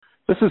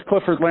This is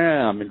Clifford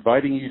Lamb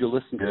inviting you to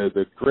listen to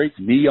the great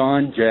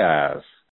Neon Jazz.